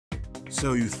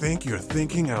So you think you're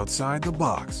thinking outside the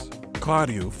box?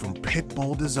 Claudio from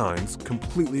Pitbull Designs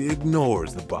completely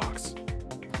ignores the box.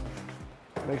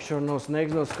 Make sure no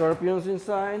snakes, no scorpions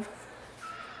inside.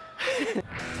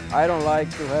 I don't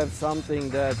like to have something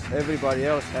that everybody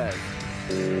else has.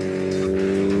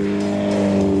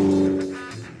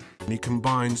 He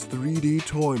combines 3D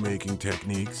toy making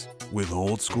techniques with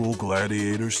old school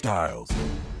gladiator styles.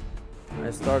 I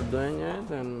start doing it,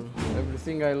 and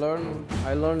everything I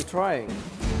learn trying.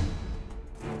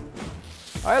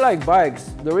 I like bikes.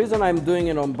 The reason I'm doing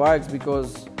it on bikes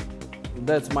because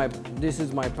this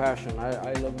is my passion.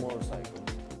 I love motorcycles.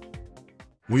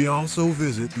 We also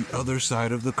visit the other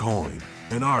side of the coin,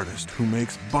 an artist who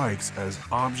makes bikes as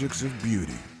objects of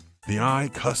beauty. The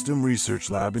iKuztom Research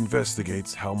Lab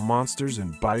investigates how monsters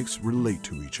and bikes relate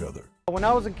to each other. When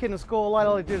I was a kid in school,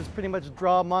 all I did is pretty much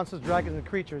draw monsters, dragons, and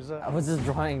creatures. I was just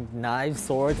drawing knives,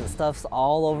 swords, and stuff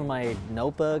all over my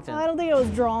notebooks. I don't think I was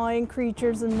drawing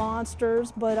creatures and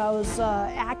monsters, but I was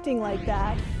acting like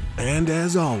that. And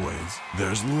as always,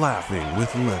 there's laughing with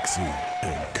Lexi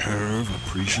and Curve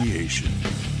Appreciation.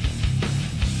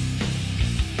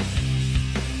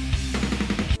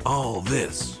 All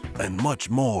this and much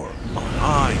more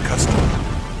on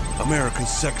iKuztom, America's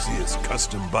sexiest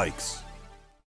custom bikes.